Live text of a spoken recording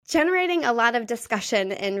Generating a lot of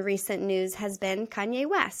discussion in recent news has been Kanye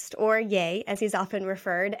West, or Ye, as he's often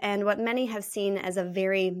referred, and what many have seen as a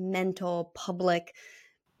very public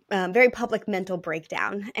mental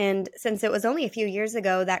breakdown. And since it was only a few years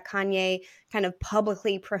ago that Kanye kind of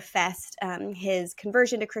publicly professed his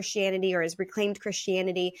conversion to Christianity or his reclaimed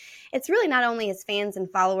Christianity, it's really not only his fans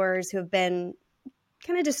and followers who have been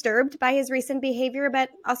kind of disturbed by his recent behavior, but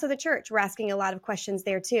also the church. We're asking a lot of questions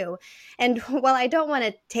there too. And while I don't want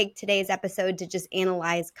to take today's episode to just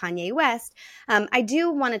analyze Kanye West, I do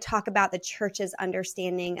want to talk about the church's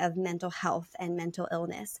understanding of mental health and mental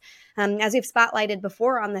illness. As we've spotlighted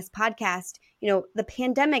before on this podcast, the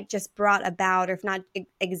pandemic just brought about, or if not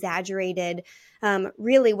exaggerated,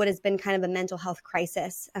 really what has been kind of a mental health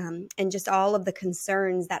crisis, and just all of the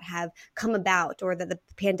concerns that have come about, or that the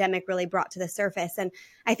pandemic really brought to the surface. And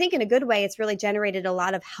I think in a good way, it's really generated a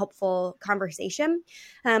lot of helpful conversation.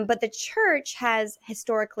 But the church has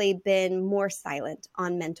historically been more silent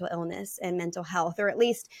on mental illness and mental health, or at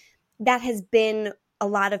least that has been a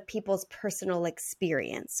lot of people's personal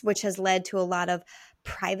experience, which has led to a lot of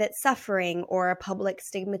private suffering or a public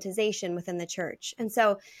stigmatization within the church. And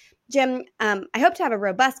so, Jim, I hope to have a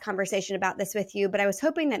robust conversation about this with you, but I was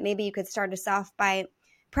hoping that maybe you could start us off by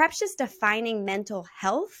perhaps just defining mental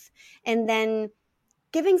health and then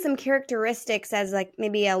giving some characteristics as like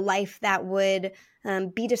maybe a life that would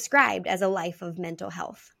be described as a life of mental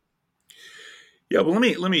health. Yeah, well,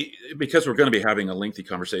 let me, because we're going to be having a lengthy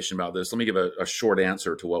conversation about this, let me give a short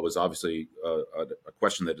answer to what was obviously a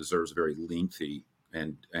question that deserves a very lengthy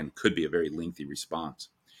and could be a very lengthy response.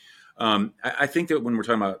 I think that when we're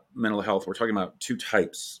talking about mental health, we're talking about two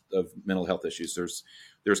types of mental health issues.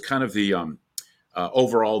 There's kind of the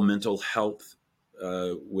overall mental health,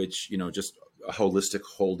 which, just a holistic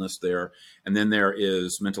wholeness there. And then there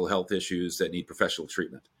is mental health issues that need professional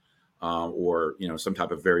treatment. Or some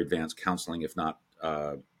type of very advanced counseling, if not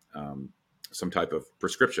some type of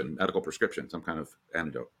prescription, medical prescription, some kind of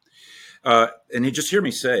antidote. And you just hear me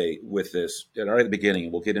say with this right at the beginning,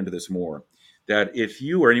 and we'll get into this more, that if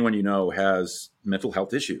you or anyone you know has mental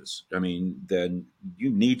health issues, then you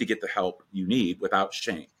need to get the help you need without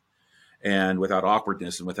shame and without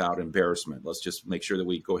awkwardness and without embarrassment. Let's just make sure that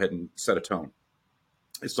we go ahead and set a tone.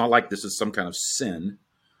 It's not like this is some kind of sin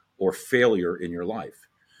or failure in your life.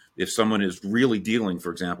 If someone is really dealing,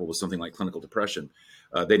 for example, with something like clinical depression,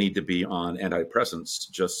 they need to be on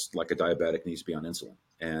antidepressants, just like a diabetic needs to be on insulin.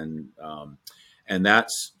 And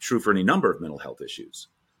that's true for any number of mental health issues.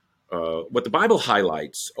 What the Bible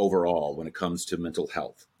highlights overall when it comes to mental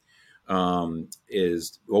health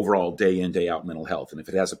is overall day in, day out mental health. And if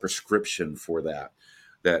it has a prescription for that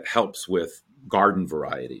helps with garden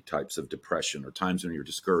variety types of depression, or times when you're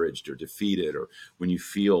discouraged or defeated, or when you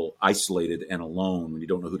feel isolated and alone, when you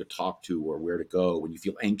don't know who to talk to or where to go, when you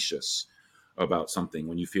feel anxious about something,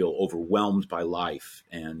 when you feel overwhelmed by life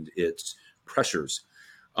and its pressures,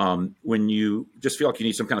 when you just feel like you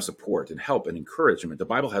need some kind of support and help and encouragement, the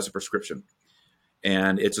Bible has a prescription.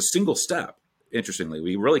 And it's a single step. Interestingly,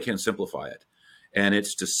 we really can simplify it. And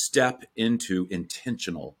it's to step into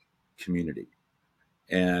intentional community.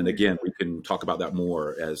 And again, we can talk about that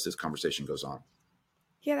more as this conversation goes on.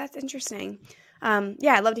 Yeah, that's interesting.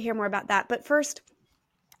 I'd love to hear more about that. But first,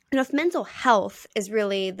 if mental health is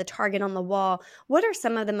really the target on the wall, what are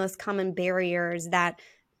some of the most common barriers that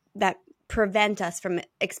prevent us from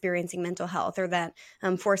experiencing mental health, or that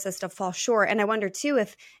force us to fall short? And I wonder too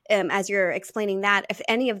if, as you're explaining that, if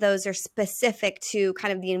any of those are specific to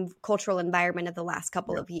kind of the cultural environment of the last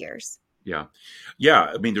couple of years. Yeah.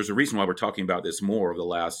 There's a reason why we're talking about this more over the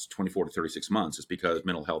last 24 to 36 months is because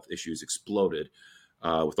mental health issues exploded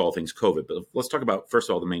with all things COVID. But let's talk about,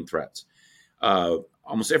 first of all, the main threats.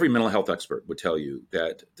 Almost every mental health expert would tell you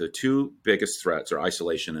that the two biggest threats are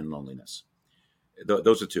isolation and loneliness.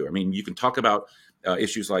 Those are two. You can talk about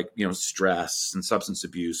issues like, stress and substance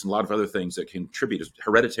abuse and a lot of other things that contribute to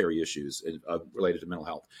hereditary issues related to mental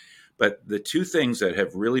health. But the two things that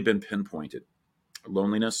have really been pinpointed are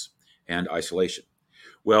loneliness and isolation.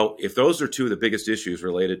 Well, if those are two of the biggest issues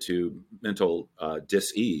related to mental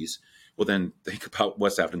dis-ease, well, then think about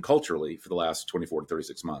what's happened culturally for the last 24 to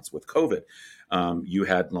 36 months. With COVID, you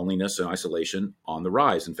had loneliness and isolation on the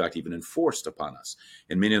rise, in fact, even enforced upon us.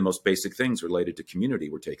 And many of the most basic things related to community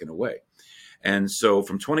were taken away. And so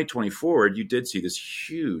from 2020 forward, you did see this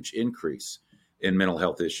huge increase in mental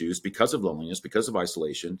health issues because of loneliness, because of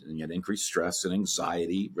isolation, and you had increased stress and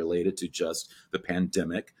anxiety related to just the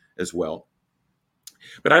pandemic as well.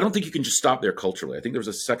 But I don't think you can just stop there culturally. I think there's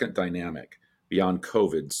a second dynamic beyond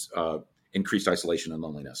COVID's increased isolation and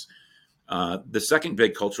loneliness. The second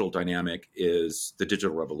big cultural dynamic is the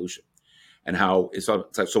digital revolution. and how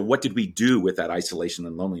so what did we do with that isolation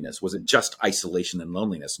and loneliness? Was it just isolation and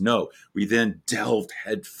loneliness? No, we then delved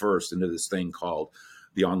headfirst into this thing called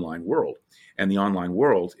the online world. And the online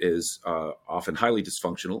world is often highly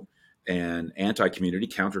dysfunctional and anti-community,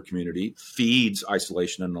 counter-community, feeds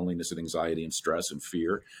isolation and loneliness and anxiety and stress and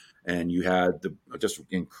fear. And you had the just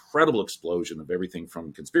incredible explosion of everything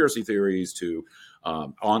from conspiracy theories to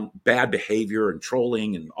on bad behavior and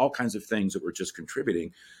trolling and all kinds of things that were just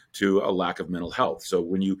contributing to a lack of mental health. So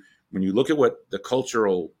when you look at what the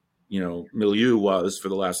cultural milieu was for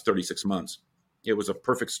the last 36 months, it was a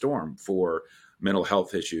perfect storm for mental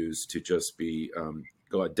health issues to just be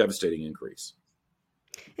a devastating increase.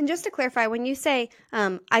 And just to clarify, when you say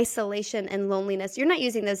isolation and loneliness, you're not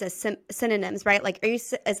using those as synonyms, right? Like,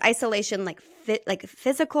 is isolation like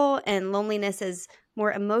physical and loneliness is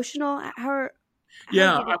more emotional? Well,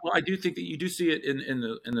 I do think that you do see it in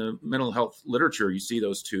the mental health literature. You see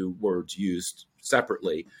those two words used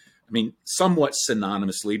separately. I mean, somewhat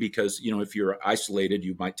synonymously, because if you're isolated,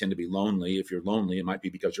 you might tend to be lonely. If you're lonely, it might be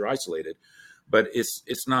because you're isolated. But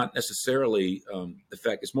it's not necessarily the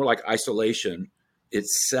fact. It's more like isolation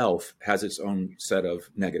itself has its own set of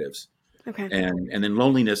negatives. Okay. And then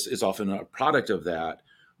loneliness is often a product of that.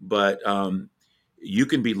 But you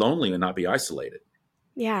can be lonely and not be isolated.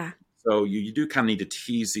 Yeah. So you do kind of need to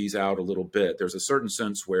tease these out a little bit. There's a certain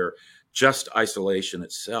sense where just isolation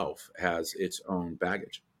itself has its own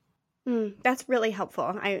baggage. That's really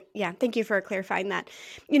helpful. Thank you for clarifying that.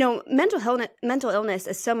 Mental illness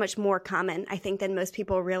is so much more common, I think, than most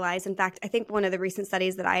people realize. In fact, I think one of the recent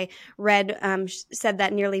studies that I read said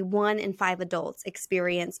that nearly 1 in 5 adults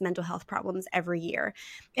experience mental health problems every year.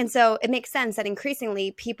 And so it makes sense that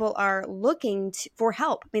increasingly people are looking for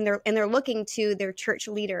help. I mean, they're looking to their church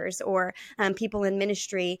leaders or people in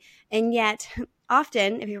ministry, and yet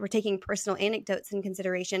often, if you were taking personal anecdotes in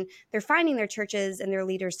consideration, they're finding their churches and their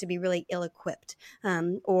leaders to be really ill-equipped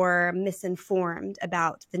or misinformed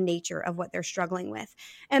about the nature of what they're struggling with.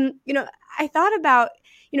 And, I thought about,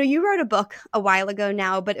 you wrote a book a while ago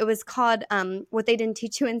now, but it was called What They Didn't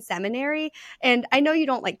Teach You in Seminary. And I know you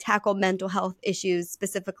don't tackle mental health issues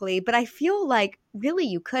specifically, but I feel like really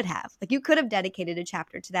you could have. You could have dedicated a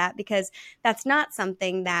chapter to that, because that's not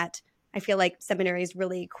something that I feel like seminaries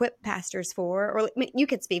really equip pastors for, or you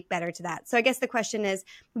could speak better to that. So I guess the question is,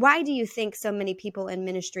 why do you think so many people in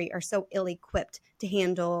ministry are so ill-equipped to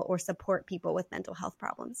handle or support people with mental health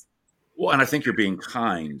problems? Well, and I think you're being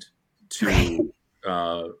kind to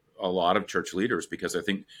a lot of church leaders, because I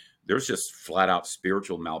think there's just flat out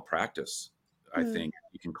spiritual malpractice. I think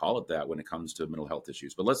you can call it that when it comes to mental health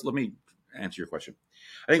issues. But let me answer your question.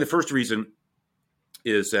 I think the first reason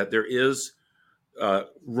is that there is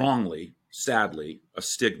wrongly, sadly, a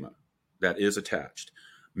stigma that is attached.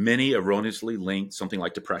 Many erroneously link something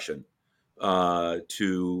like depression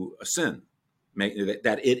to a sin,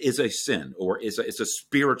 that it is a sin, or it's a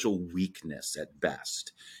spiritual weakness at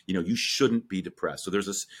best. You shouldn't be depressed. So there's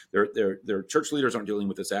this. Their church leaders aren't dealing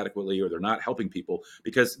with this adequately, or they're not helping people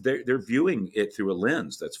because they're viewing it through a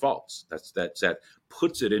lens that's false. That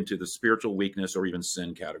puts it into the spiritual weakness or even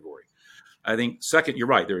sin category. I think second, you're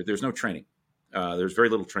right. There's no training. There's very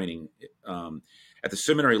little training at the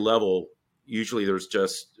seminary level. Usually there's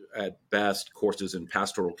just at best courses in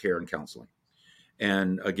pastoral care and counseling.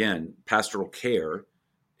 And again, pastoral care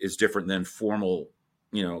is different than formal,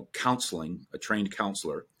 counseling, a trained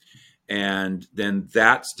counselor. And then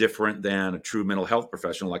that's different than a true mental health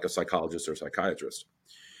professional like a psychologist or psychiatrist.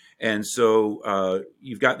 And so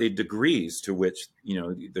you've got the degrees to which,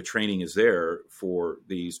 the training is there for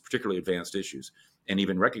these particularly advanced issues, and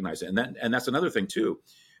even recognize it. And that's another thing too.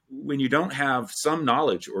 When you don't have some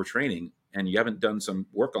knowledge or training and you haven't done some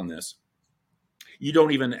work on this, you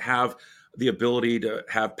don't even have the ability to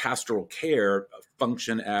have pastoral care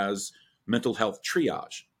function as mental health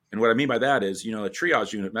triage. And what I mean by that is, a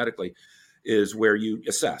triage unit medically is where you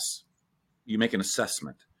assess, you make an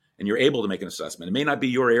assessment, and you're able to make an assessment. It may not be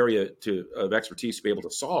your area of expertise to be able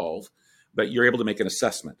to solve, but you're able to make an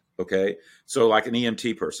assessment. Okay. So like an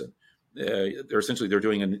EMT person, they're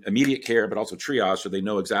doing an immediate care, but also triage. So they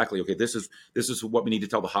know exactly, okay, this is what we need to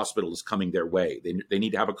tell the hospital is coming their way. They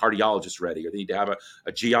need to have a cardiologist ready, or they need to have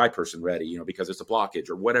a GI person ready, because it's a blockage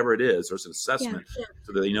or whatever it is. There's an assessment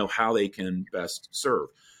so that they know how they can best serve.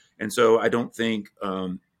 And so I don't think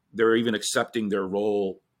they're even accepting their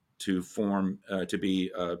role to form to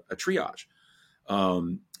be a triage.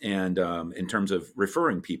 And in terms of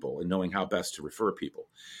referring people and knowing how best to refer people.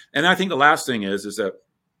 And I think the last thing is that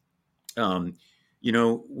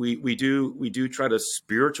we do try to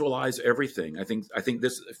spiritualize everything. I think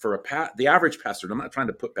this for the average pastor. And I'm not trying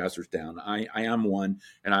to put pastors down. I am one,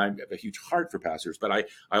 and I have a huge heart for pastors. But I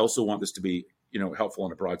also want this to be helpful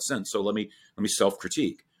in a broad sense. So let me self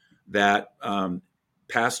critique that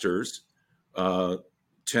pastors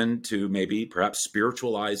tend to maybe perhaps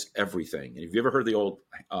spiritualize everything. And have you ever heard the old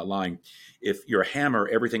line, if you're a hammer,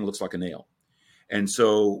 everything looks like a nail? And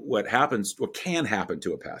so what can happen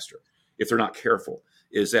to a pastor if they're not careful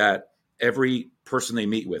is that every person they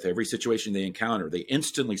meet with, every situation they encounter, they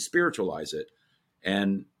instantly spiritualize it.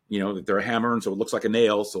 And, they're a hammer, and so it looks like a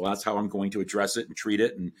nail. So that's how I'm going to address it and treat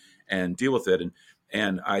it and deal with it.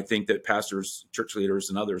 And I think that pastors, church leaders,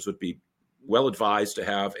 and others would be well advised to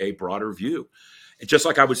have a broader view. And just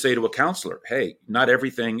like I would say to a counselor, hey, not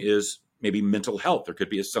everything is maybe mental health. There could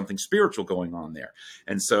be something spiritual going on there.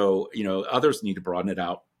 And so, others need to broaden it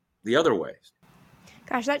out the other ways.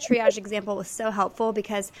 Gosh, that triage example was so helpful,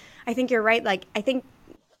 because I think you're right. Like, I think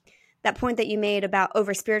that point that you made about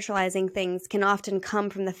over spiritualizing things can often come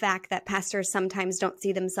from the fact that pastors sometimes don't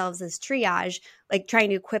see themselves as triage, like trying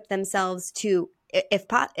to equip themselves to, if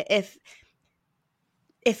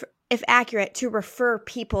accurate, to refer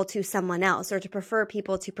people to someone else or to prefer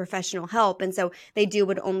people to professional help. And so they do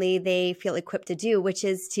what only they feel equipped to do, which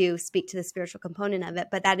is to speak to the spiritual component of it.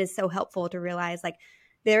 But that is so helpful to realize, like,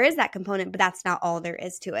 there is that component, but that's not all there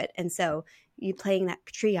is to it. And so you playing that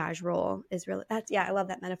triage role is really, I love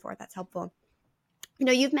that metaphor. That's helpful.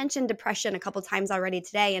 You've mentioned depression a couple times already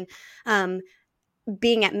today. And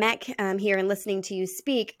being at MEC here and listening to you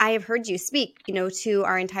speak, I have heard you speak, to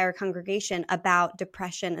our entire congregation about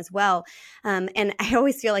depression as well. And I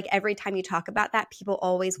always feel like every time you talk about that, people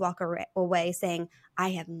always walk away saying,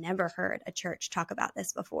 I have never heard a church talk about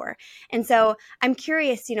this before. And so I'm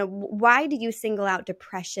curious, why do you single out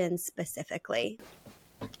depression specifically?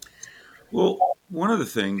 Well, one of the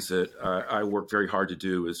things that I work very hard to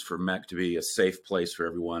do is for MEC to be a safe place for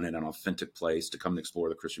everyone and an authentic place to come and explore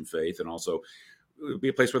the Christian faith, and also be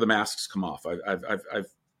a place where the masks come off. I've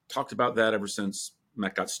talked about that ever since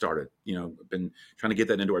MEC got started. I've been trying to get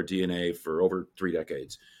that into our DNA for over 3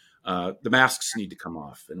 decades. The masks need to come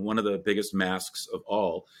off. And one of the biggest masks of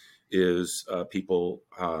all is people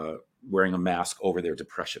wearing a mask over their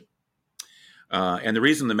depression. And the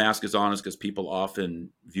reason the mask is on is because people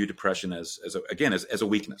often view depression as a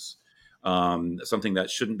weakness, something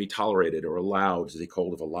that shouldn't be tolerated or allowed to take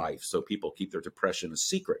hold of a life. So people keep their depression a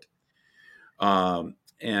secret. But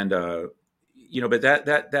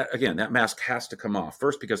that mask has to come off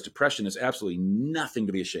first, because depression is absolutely nothing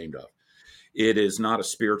to be ashamed of. It is not a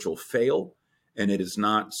spiritual fail, and it is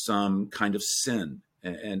not some kind of sin.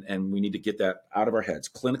 And we need to get that out of our heads.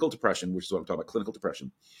 Clinical depression, which is what I'm talking about, clinical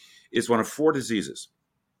depression, is one of 4 diseases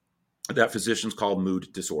that physicians call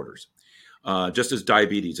mood disorders. Just as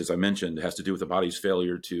diabetes, as I mentioned, has to do with the body's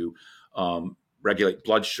failure to regulate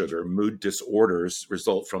blood sugar, mood disorders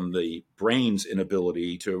result from the brain's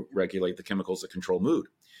inability to regulate the chemicals that control mood.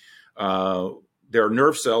 There are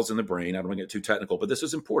nerve cells in the brain. I don't want to get too technical, but this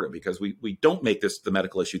is important because we don't make this the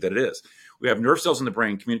medical issue that it is. We have nerve cells in the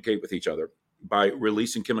brain communicate with each other by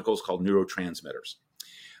releasing chemicals called neurotransmitters,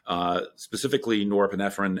 specifically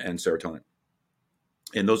norepinephrine and serotonin.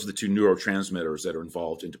 And those are the 2 neurotransmitters that are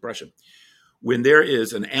involved in depression. When there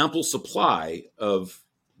is an ample supply of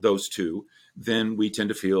those 2, then we tend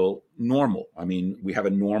to feel normal. I mean, we have a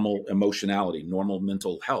normal emotionality, normal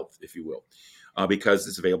mental health, if you will, because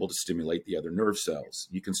it's available to stimulate the other nerve cells.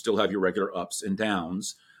 You can still have your regular ups and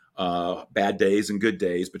downs, bad days and good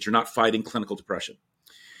days, but you're not fighting clinical depression.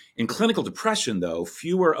 In clinical depression, though,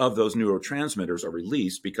 fewer of those neurotransmitters are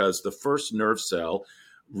released because the first nerve cell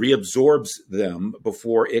reabsorbs them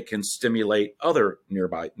before it can stimulate other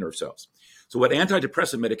nearby nerve cells. So what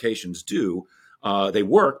antidepressant medications do, they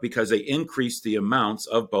work because they increase the amounts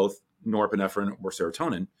of both norepinephrine or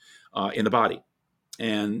serotonin in the body.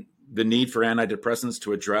 And the need for antidepressants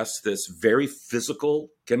to address this very physical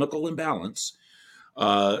chemical imbalance,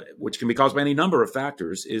 which can be caused by any number of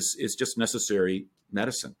factors, is just necessary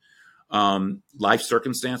medicine. Life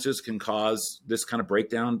circumstances can cause this kind of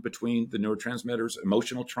breakdown between the neurotransmitters.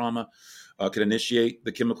 Emotional trauma can initiate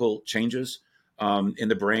the chemical changes in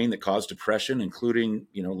the brain that cause depression, including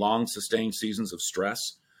long sustained seasons of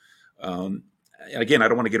stress. Again, I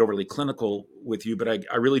don't want to get overly clinical with you, but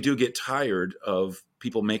I really do get tired of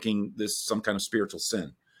people making this some kind of spiritual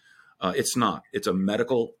sin. It's not. It's a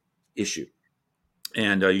medical issue,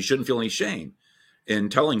 and you shouldn't feel any shame in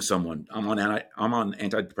telling someone I'm on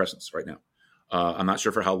antidepressants right now. I'm not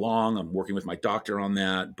sure for how long. I'm working with my doctor on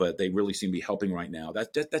that, but they really seem to be helping right now.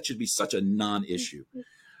 That should be such a non-issue.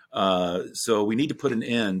 So we need to put an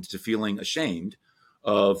end to feeling ashamed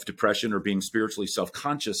of depression or being spiritually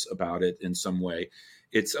self-conscious about it in some way.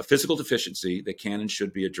 It's a physical deficiency that can and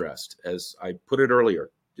should be addressed. As I put it earlier,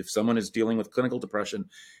 if someone is dealing with clinical depression,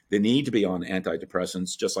 they need to be on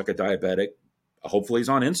antidepressants, just like a diabetic, hopefully is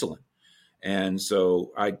on insulin. And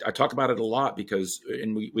so I talk about it a lot because,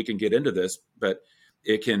 and we can get into this, but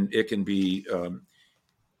it can be,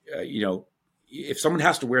 if someone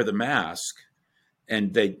has to wear the mask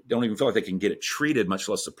and they don't even feel like they can get it treated, much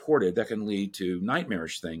less supported, that can lead to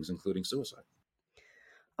nightmarish things, including suicide.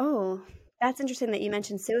 Oh, that's interesting that you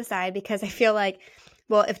mentioned suicide, because I feel like,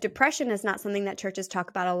 well, if depression is not something that churches talk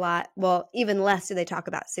about a lot, well, even less do they talk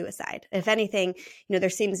about suicide. If anything,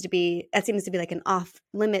 that seems to be like an off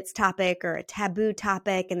limits topic or a taboo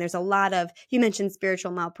topic. And there's a lot of, you mentioned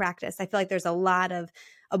spiritual malpractice. I feel like there's a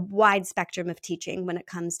wide spectrum of teaching when it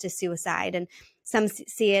comes to suicide. And some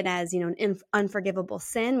see it as, an unforgivable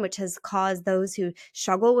sin, which has caused those who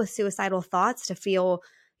struggle with suicidal thoughts to feel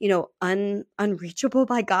unreachable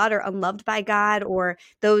by God or unloved by God, or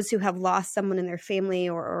those who have lost someone in their family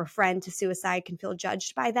or a friend to suicide can feel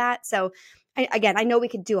judged by that. So I know we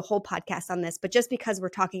could do a whole podcast on this, but just because we're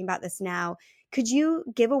talking about this now, could you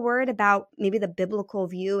give a word about maybe the biblical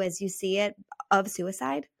view as you see it of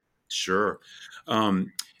suicide? Sure.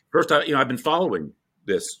 First, I've been following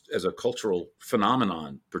this as a cultural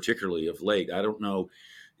phenomenon, particularly of late. I don't know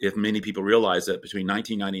if many people realize that between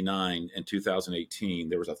 1999 and 2018,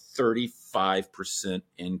 there was a 35%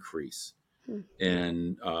 increase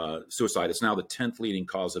in suicide. It's now the 10th leading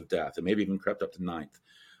cause of death, and maybe even crept up to 9th.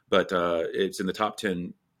 But it's in the top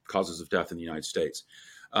 10 causes of death in the United States.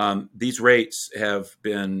 These rates have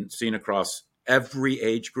been seen across every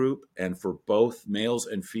age group and for both males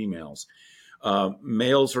and females.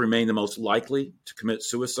 Males remain the most likely to commit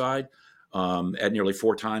suicide, at nearly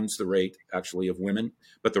 4 times the rate actually of women.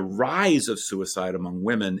 But the rise of suicide among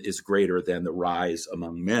women is greater than the rise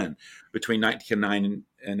among men. Between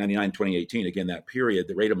 1999 and 2018, again, that period,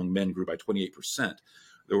 the rate among men grew by 28%.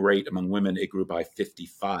 The rate among women, it grew by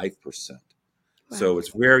 55%. Wow. So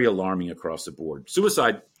it's very alarming across the board.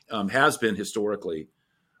 Suicide has been historically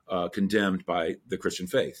condemned by the Christian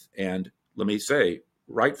faith. And let me say,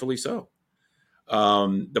 rightfully so.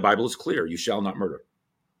 The Bible is clear. You shall not murder.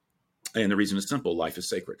 And the reason is simple. Life is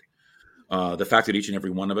sacred. The fact that each and every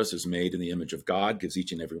one of us is made in the image of God gives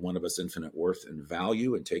each and every one of us infinite worth and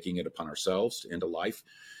value, and taking it upon ourselves to end a life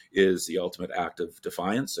is the ultimate act of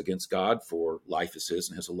defiance against God, for life is his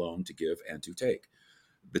and his alone to give and to take.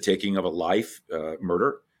 The taking of a life,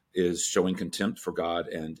 murder, is showing contempt for God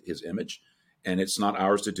and his image, and it's not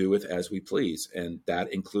ours to do with as we please. And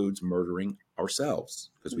that includes murdering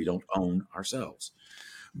ourselves, because we don't own ourselves.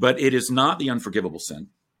 But it is not the unforgivable sin,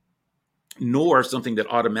 nor something that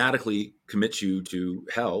automatically commits you to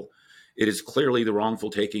hell. It is clearly the wrongful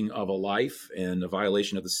taking of a life and a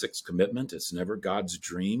violation of the sixth commitment. It's never God's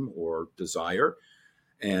dream or desire.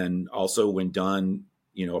 And also, when done,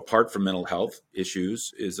 apart from mental health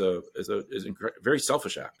issues, is a very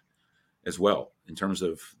selfish act as well, in terms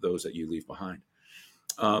of those that you leave behind.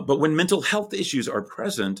 But when mental health issues are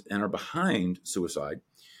present and are behind suicide,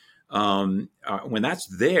 when that's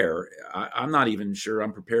there, I'm not even sure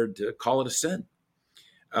I'm prepared to call it a sin.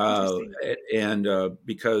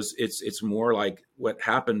 Because it's more like what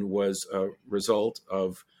happened was a result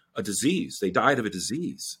of a disease. They died of a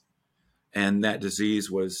disease, and that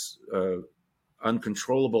disease was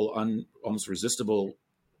uncontrollable, almost resistible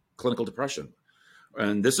clinical depression.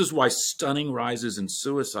 And this is why stunning rises in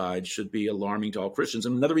suicide should be alarming to all Christians.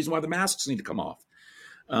 And another reason why the masks need to come off.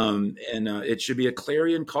 It should be a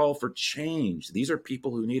clarion call for change. These are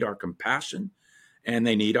people who need our compassion, and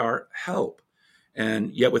they need our help.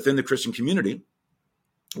 And yet within the Christian community,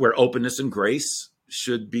 where openness and grace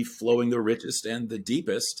should be flowing the richest and the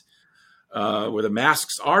deepest, where the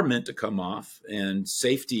masks are meant to come off and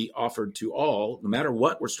safety offered to all, no matter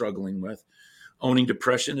what we're struggling with, owning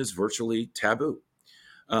depression is virtually taboo.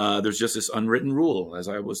 There's just this unwritten rule, as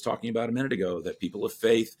I was talking about a minute ago, that people of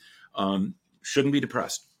faith shouldn't be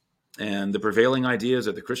depressed. And the prevailing idea is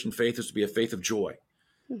that the Christian faith is to be a faith of joy,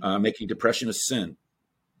 making depression a sin,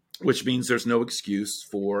 which means there's no excuse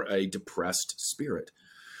for a depressed spirit.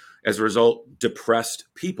 As a result, depressed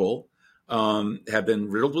people have been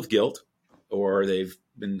riddled with guilt, or they've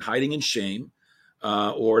been hiding in shame,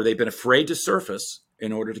 or they've been afraid to surface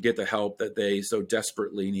in order to get the help that they so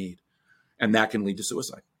desperately need. And that can lead to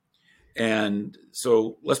suicide. And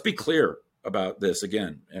so let's be clear about this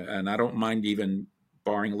again. And I don't mind even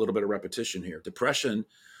barring a little bit of repetition here. Depression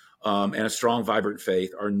and a strong, vibrant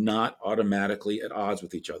faith are not automatically at odds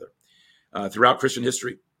with each other. Throughout Christian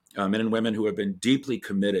history, men and women who have been deeply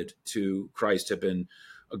committed to Christ have been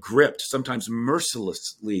gripped, sometimes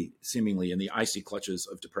mercilessly, seemingly, in the icy clutches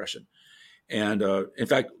of depression. And in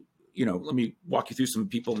fact, let me walk you through some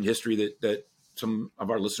people in history that some of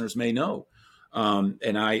our listeners may know.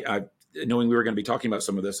 And I, knowing we were going to be talking about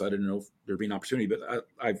some of this, I didn't know if there'd be an opportunity, but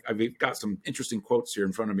I've got some interesting quotes here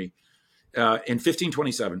in front of me. In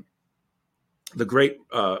 1527, the great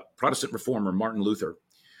Protestant reformer Martin Luther,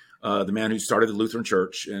 the man who started the Lutheran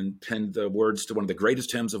Church and penned the words to one of the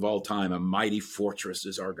greatest hymns of all time, "A Mighty Fortress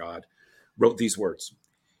is Our God," wrote these words.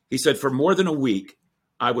 He said, "For more than a week,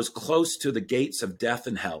 I was close to the gates of death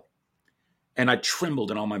and hell, and I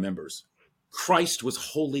trembled in all my members. Christ was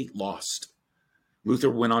wholly lost."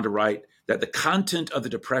 Luther went on to write that the content of the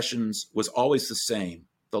depressions was always the same: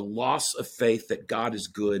 the loss of faith that God is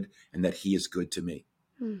good and that he is good to me.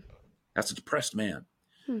 That's a depressed man.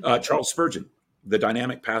 Charles Spurgeon, the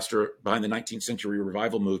dynamic pastor behind the 19th century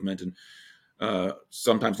revival movement, and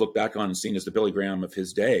sometimes looked back on and seen as the Billy Graham of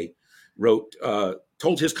his day,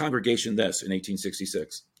 told his congregation this in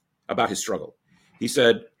 1866 about his struggle. He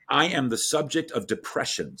said, "I am the subject of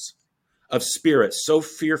depressions, of spirits so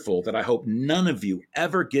fearful that I hope none of you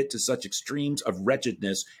ever get to such extremes of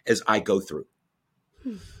wretchedness as I go through."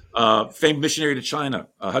 Famed missionary to China,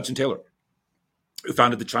 Hudson Taylor, who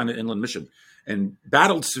founded the China Inland Mission and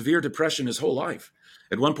battled severe depression his whole life.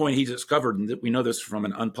 At one point, he discovered, and we know this from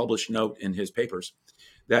an unpublished note in his papers,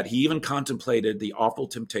 that he even contemplated the awful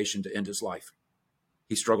temptation to end his life.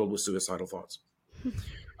 He struggled with suicidal thoughts.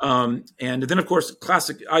 And then, of course,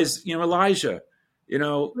 classic, Elijah,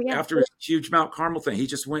 after his huge Mount Carmel thing, he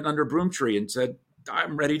just went under a broom tree and said,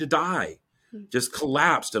 "I'm ready to die." Just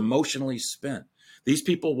collapsed, emotionally spent. These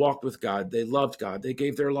people walked with God. They loved God. They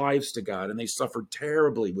gave their lives to God, and they suffered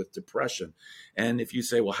terribly with depression. And if you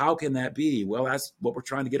say, well, how can that be? Well, that's what we're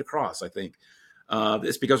trying to get across, I think.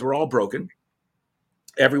 It's because we're all broken.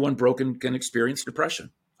 Everyone broken can experience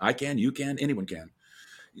depression. I can, you can, anyone can.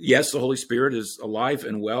 Yes, the Holy Spirit is alive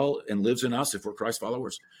and well and lives in us if we're Christ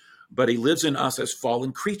followers. But he lives in us as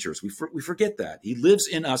fallen creatures. We forget that. He lives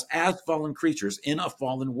in us as fallen creatures in a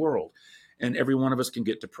fallen world. And every one of us can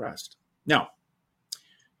get depressed. Now,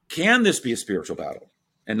 can this be a spiritual battle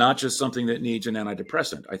and not just something that needs an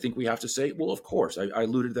antidepressant? I think we have to say, well, of course. I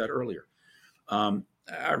alluded to that earlier.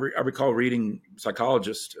 I recall reading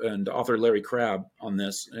psychologist and author Larry Crabb on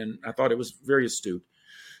this, and I thought it was very astute.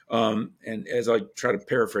 And as I try to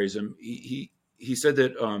paraphrase him, he said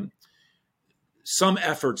that some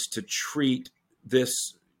efforts to treat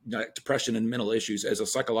this depression and mental issues as a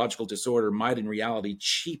psychological disorder might in reality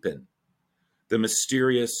cheapen the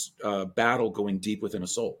mysterious battle going deep within a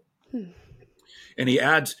soul. And he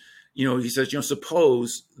adds, he says,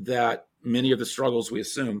 suppose that many of the struggles we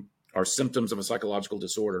assume are symptoms of a psychological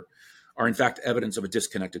disorder are in fact evidence of a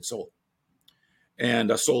disconnected soul and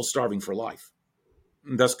a soul starving for life.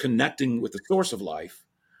 And thus connecting with the source of life,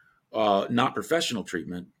 not professional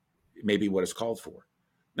treatment, may be what is called for.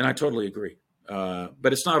 And I totally agree.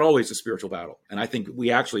 But it's not always a spiritual battle. And I think we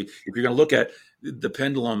actually, if you're going to look at the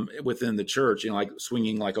pendulum within the church, like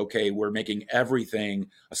swinging like, okay, we're making everything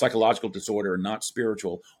a psychological disorder and not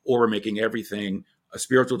spiritual, or we're making everything a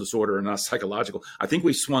spiritual disorder and not psychological. I think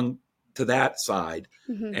we swung to that side.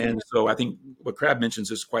 Mm-hmm. And so I think what Crabb mentions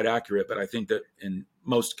is quite accurate, but I think that in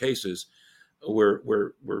most cases,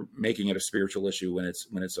 we're making it a spiritual issue when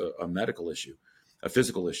it's a medical issue, a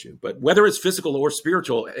physical issue. But whether it's physical or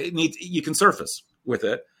spiritual, you can surface with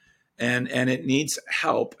it, and it needs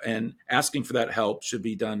help. And asking for that help should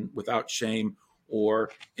be done without shame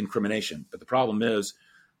or incrimination. But the problem is,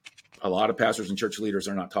 a lot of pastors and church leaders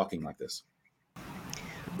are not talking like this.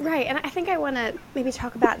 Right, and I think I want to maybe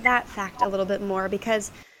talk about that fact a little bit more,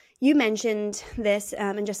 because you mentioned this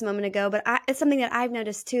in just a moment ago, but it's something that I've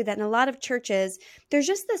noticed too, that in a lot of churches, there's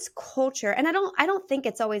just this culture, and I don't think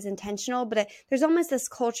it's always intentional, but there's almost this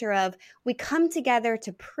culture of we come together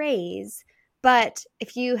to praise, but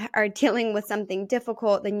if you are dealing with something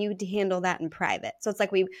difficult, then you handle that in private. So it's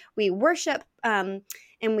like we worship and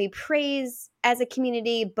we praise as a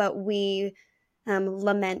community, but we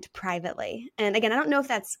lament privately. And again, I don't know if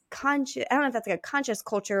that's conscious. I don't know if that's like a conscious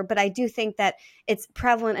culture, but I do think that it's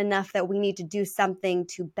prevalent enough that we need to do something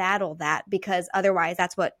to battle that, because otherwise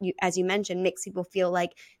that's what, as you mentioned, makes people feel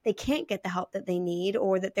like they can't get the help that they need,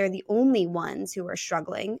 or that they're the only ones who are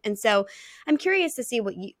struggling. And so I'm curious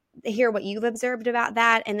to hear what you've observed about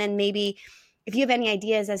that. And then maybe if you have any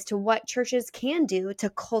ideas as to what churches can do to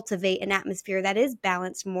cultivate an atmosphere that is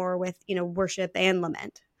balanced more with, worship and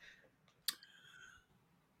lament.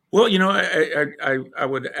 Well, I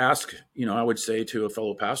would ask, I would say to a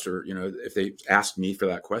fellow pastor, if they asked me for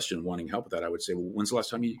that question, wanting help with that, I would say, well, when's the last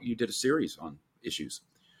time you did a series on issues?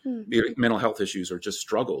 Hmm. Mental health issues are just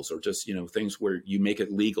struggles, or just, things where you make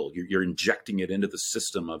it legal. You're injecting it into the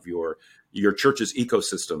system of your church's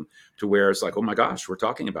ecosystem, to where it's like, oh my gosh, we're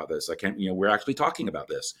talking about this. I can't, we're actually talking about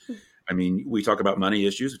this. Hmm. I mean, we talk about money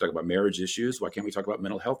issues, we talk about marriage issues. Why can't we talk about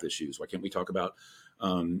mental health issues? Why can't we talk about,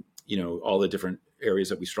 all the different areas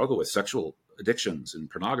that we struggle with, sexual addictions and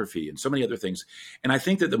pornography and so many other things? And I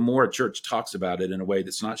think that the more a church talks about it in a way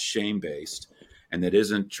that's not shame-based, and that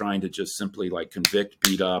isn't trying to just simply like convict,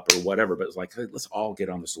 beat up, or whatever, but it's like, hey, let's all get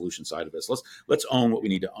on the solution side of this. Let's own what we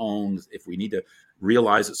need to own. If we need to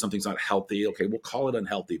realize that something's not healthy, okay, we'll call it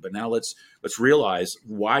unhealthy. But now let's realize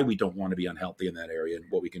why we don't want to be unhealthy in that area, and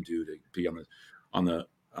what we can do to be on the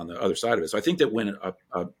other side of it. So I think that when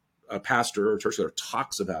a pastor or church leader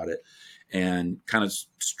talks about it and kind of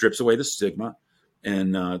strips away the stigma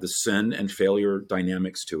and the sin and failure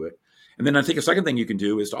dynamics to it. And then I think a second thing you can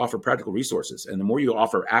do is to offer practical resources. And the more you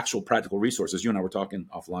offer actual practical resources, you and I were talking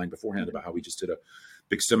offline beforehand about how we just did a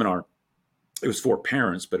big seminar. It was for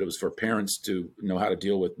parents, but it was for parents to know how to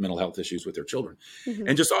deal with mental health issues with their children. Mm-hmm.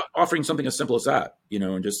 And just offering something as simple as that,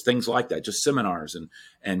 and just things like that, just seminars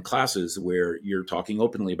and classes where you're talking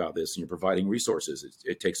openly about this and you're providing resources.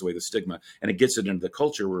 It takes away the stigma, and it gets it into the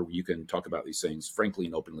culture where you can talk about these things frankly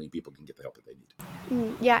and openly, and people can get the help that they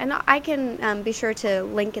need. Yeah, and I can be sure to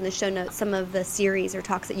link in the show notes some of the series or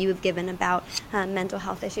talks that you have given about mental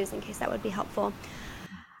health issues, in case that would be helpful.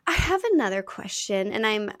 I have another question,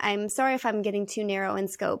 and I'm sorry if I'm getting too narrow in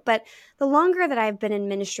scope, but the longer that I've been in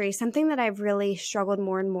ministry, something that I've really struggled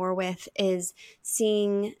more and more with is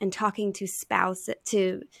seeing and talking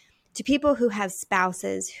to people who have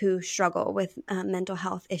spouses who struggle with mental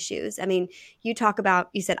health issues. I mean, you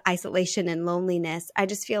said isolation and loneliness. I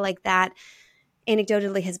just feel like that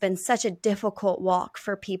anecdotally has been such a difficult walk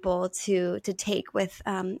for people to take with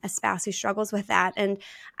a spouse who struggles with that. And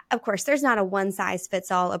of course, there's not a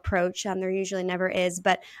one-size-fits-all approach. There usually never is,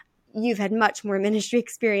 but you've had much more ministry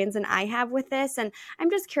experience than I have with this. And I'm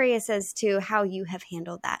just curious as to how you have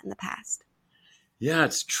handled that in the past. Yeah,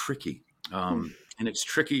 it's tricky. And it's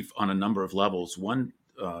tricky on a number of levels. One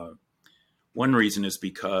reason is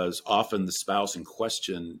because often the spouse in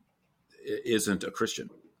question isn't a Christian.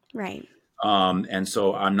 Right. And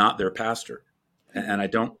so I'm not their pastor, and I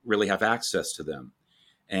don't really have access to them.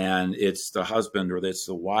 And it's the husband or it's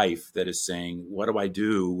the wife that is saying, what do I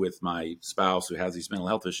do with my spouse who has these mental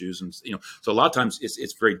health issues? And, so a lot of times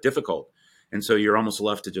it's very difficult. And so you're almost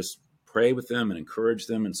left to just pray with them and encourage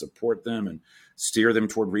them and support them and steer them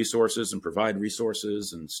toward resources and provide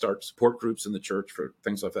resources and start support groups in the church for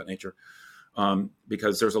things of that nature.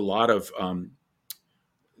 Because there's a lot of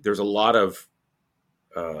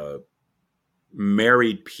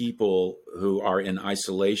married people who are in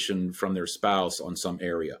isolation from their spouse on some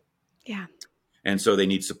area. Yeah. And so they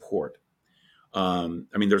need support. I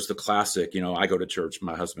mean, there's the classic, I go to church,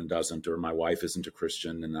 my husband doesn't, or my wife isn't a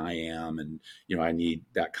Christian and I am. And, I need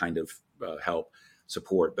that kind of help,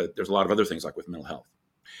 support. But there's a lot of other things like with mental health.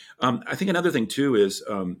 I think another thing too is,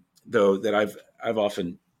 though, that I've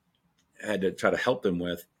often had to try to help them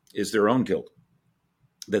with is their own guilt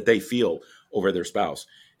that they feel over their spouse,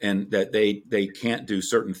 and that they can't do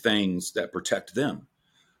certain things that protect them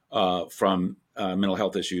from mental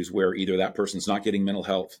health issues, where either that person's not getting mental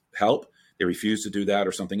health help, they refuse to do that,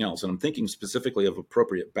 or something else. And I'm thinking specifically of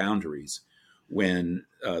appropriate boundaries when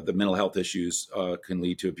the mental health issues can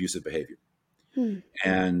lead to abusive behavior.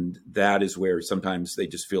 And that is where sometimes they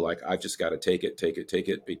just feel like, I've just got to take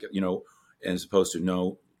it, because, as opposed to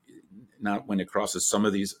no, not when it crosses some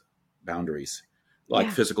of these boundaries, like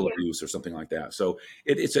physical abuse or something like that. So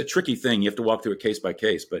it's a tricky thing. You have to walk through it case by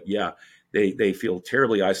case. But yeah, they feel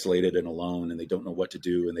terribly isolated and alone, and they don't know what to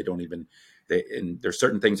do, and they don't even. And there's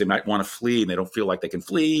certain things they might want to flee, and they don't feel like they can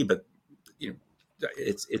flee. But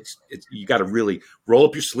it's you got to really roll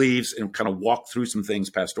up your sleeves and kind of walk through some things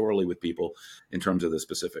pastorally with people in terms of the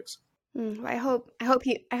specifics. I hope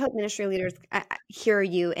ministry leaders hear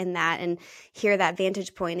you in that and hear that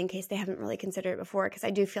vantage point in case they haven't really considered it before, because I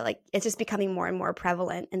do feel like it's just becoming more and more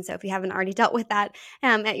prevalent. And so if you haven't already dealt with that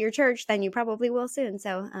at your church, then you probably will soon.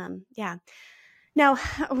 So yeah. Now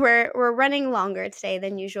we're running longer today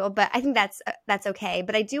than usual, but I think that's okay.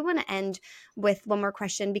 But I do want to end with one more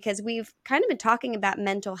question, because we've kind of been talking about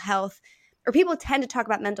mental health, or people tend to talk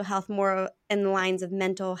about mental health more in the lines of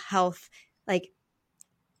mental health, like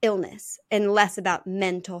illness, and less about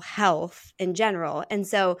mental health in general. And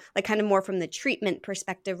so like kind of more from the treatment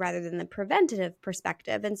perspective rather than the preventative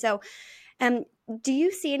perspective. And so do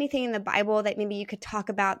you see anything in the Bible that maybe you could talk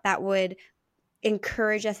about that would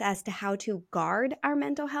encourage us as to how to guard our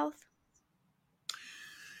mental health?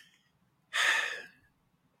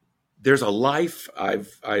 there's a life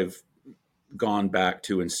I've gone back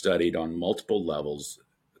to and studied on multiple levels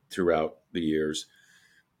throughout the years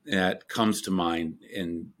that comes to mind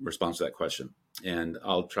in response to that question. And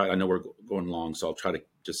I'll try, I know we're going long, so I'll try to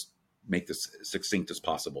just make this succinct as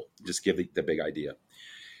possible. Just give the big idea.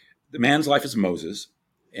 The man's life is Moses,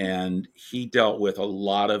 and he dealt with a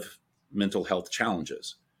lot of mental health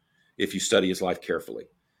challenges if you study his life carefully.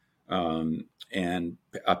 And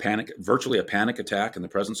virtually a panic attack in the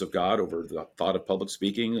presence of God over the thought of public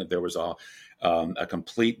speaking. There was a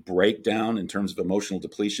complete breakdown in terms of emotional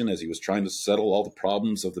depletion as he was trying to settle all the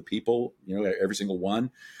problems of the people, every single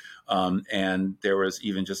one. And there was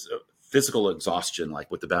even just physical exhaustion, like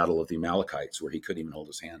with the Battle of the Amalekites, where he couldn't even hold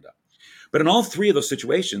his hand up. But in all three of those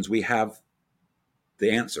situations, we have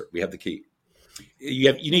the answer. We have the key.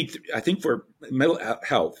 You need, I think, for mental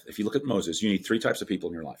health, if you look at Moses, you need three types of people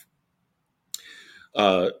in your life.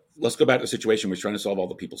 Let's go back to the situation where he's trying to solve all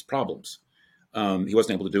the people's problems. He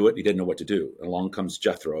wasn't able to do it. He didn't know what to do. And along comes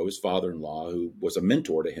Jethro, his father-in-law, who was a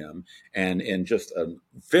mentor to him. And in just a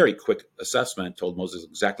very quick assessment, told Moses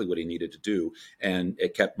exactly what he needed to do. And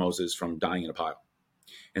it kept Moses from dying in a pile.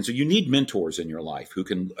 And so you need mentors in your life who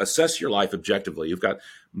can assess your life objectively. You've got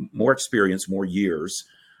more experience, more years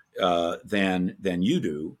than you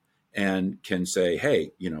do, and can say,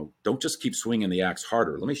 hey, don't just keep swinging the axe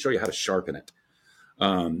harder. Let me show you how to sharpen it.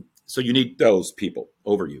 So you need those people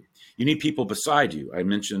over you. You need people beside you. I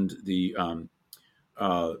mentioned he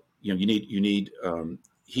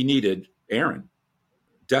needed Aaron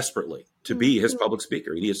desperately to be his public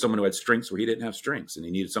speaker. He needed someone who had strengths where he didn't have strengths, and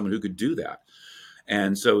he needed someone who could do that.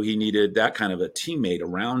 And so he needed that kind of a teammate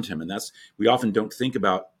around him. And we often don't think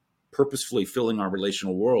about purposefully filling our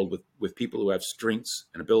relational world with people who have strengths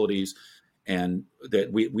and abilities and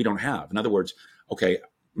that we don't have. In other words, okay,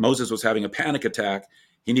 Moses was having a panic attack.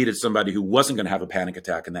 He needed somebody who wasn't going to have a panic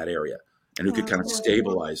attack in that area and who could kind of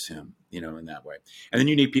stabilize him, in that way. And then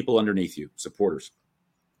you need people underneath you, supporters.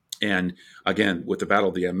 And again, with the Battle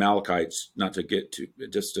of the Amalekites, not to get to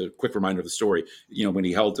just a quick reminder of the story, when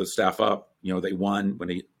he held the staff up, they won. When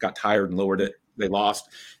he got tired and lowered it, they lost.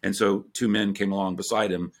 And so two men came along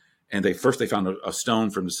beside him, and they found a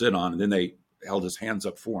stone for him to sit on, and then they held his hands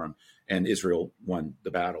up for him, and Israel won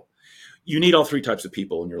the battle. You need all three types of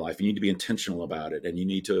people in your life. You need to be intentional about it, and you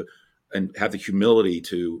need to have the humility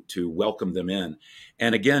to welcome them in.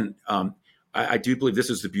 And again, I do believe this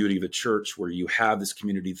is the beauty of the church, where you have this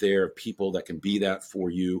community there of people that can be that for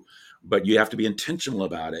you, but you have to be intentional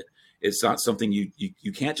about it. It's not something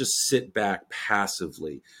you can't just sit back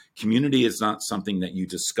passively. Community is not something that you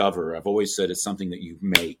discover. I've always said it's something that you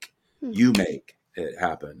make. You make it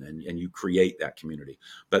happen, and you create that community.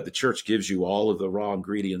 But the church gives you all of the raw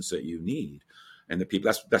ingredients that you need. And the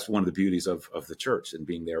people, that's one of the beauties of the church and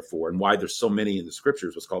being there for, and why there's so many in the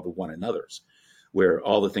scriptures, what's called the one another's, where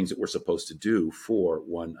all the things that we're supposed to do for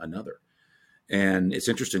one another. And it's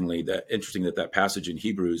interesting that passage in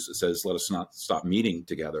Hebrews that says, let us not stop meeting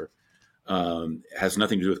together, has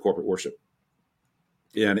nothing to do with corporate worship.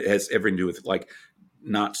 And it has everything to do with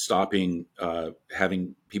not stopping,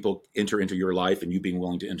 having people enter into your life and you being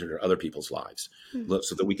willing to enter into other people's lives,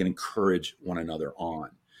 so that we can encourage one another on.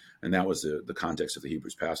 And that was the context of the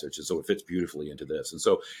Hebrews passage. And so it fits beautifully into this. And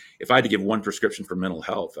so if I had to give one prescription for mental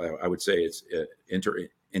health, I would say it's enter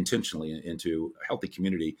intentionally into a healthy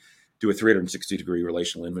community, do a 360-degree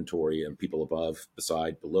relational inventory and people above,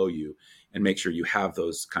 beside, below you, and make sure you have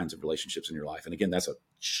those kinds of relationships in your life. And again, that's a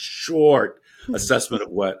short assessment of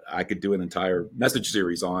what I could do an entire message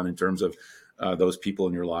series on in terms of those people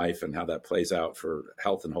in your life and how that plays out for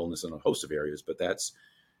health and wholeness in a host of areas. But that's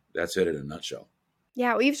it in a nutshell.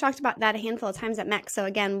 Yeah, we've talked about that a handful of times at MEC. So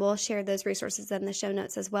again, we'll share those resources in the show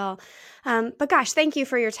notes as well. But gosh, thank you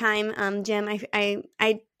for your time, Jim.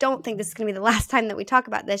 I don't think this is going to be the last time that we talk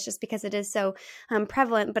about this, just because it is so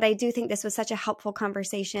prevalent. But I do think this was such a helpful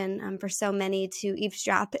conversation for so many to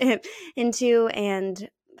eavesdrop into, and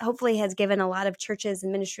hopefully has given a lot of churches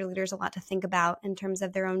and ministry leaders a lot to think about in terms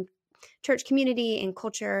of their own church community and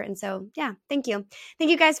culture. And so, yeah, thank you.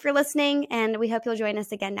 Thank you guys for listening, and we hope you'll join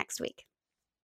us again next week.